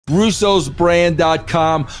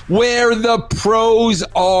russosbrand.com, where the pros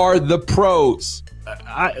are the pros.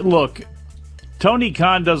 Look, Tony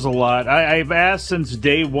Khan does a lot. I've asked since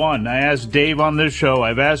day one. I asked Dave on this show.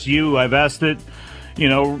 I've asked you. I've asked it,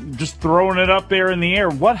 just throwing it up there in the air.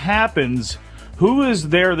 What happens? Who is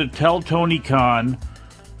there to tell Tony Khan,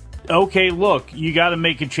 okay, look, you got to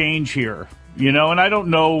make a change here? And I don't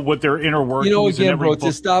know what their inner workings. Again, bro,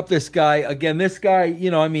 to stop this guy,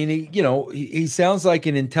 he sounds like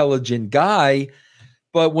an intelligent guy,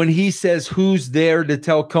 but when he says who's there to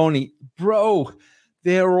tell Tony, bro,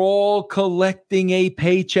 they're all collecting a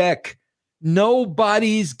paycheck.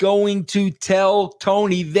 Nobody's going to tell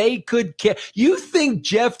Tony. They could care. You think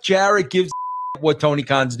Jeff Jarrett gives what Tony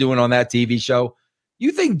Khan's doing on that TV show?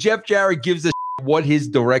 You think Jeff Jarrett gives a what his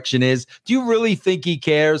direction is? Do you really think he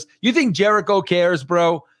cares? You think Jericho cares,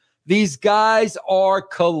 bro? These guys are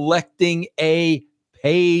collecting a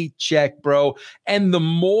paycheck, bro. And the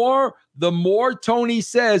more Tony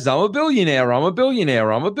says, I'm a billionaire, I'm a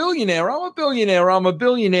billionaire, I'm a billionaire, I'm a billionaire, I'm a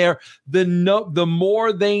billionaire, the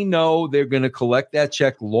more they know they're going to collect that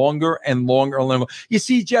check longer and longer and longer. You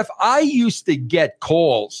see, Jeff, I used to get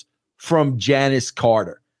calls from Janice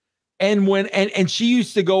Carter. And and she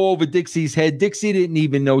used to go over Dixie's head. Dixie didn't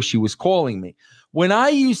even know she was calling me. When I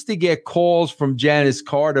used to get calls from Janice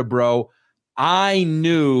Carter, bro, I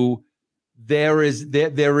knew there is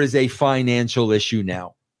a financial issue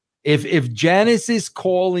now. If Janice is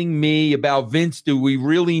calling me about Vince, do we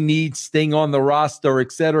really need Sting on the roster,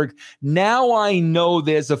 et cetera? Now I know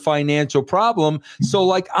there's a financial problem.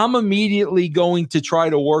 So I'm immediately going to try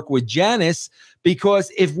to work with Janice,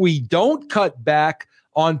 because if we don't cut back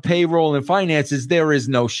on payroll and finances, there is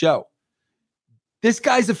no show. This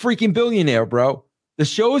guy's a freaking billionaire, bro. The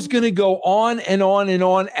show is going to go on and on and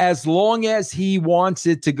on as long as he wants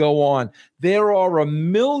it to go on. There are a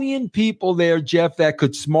million people there, Jeff, that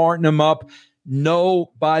could smarten him up.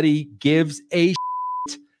 Nobody gives a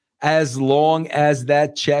shit as long as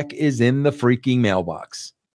that check is in the freaking mailbox.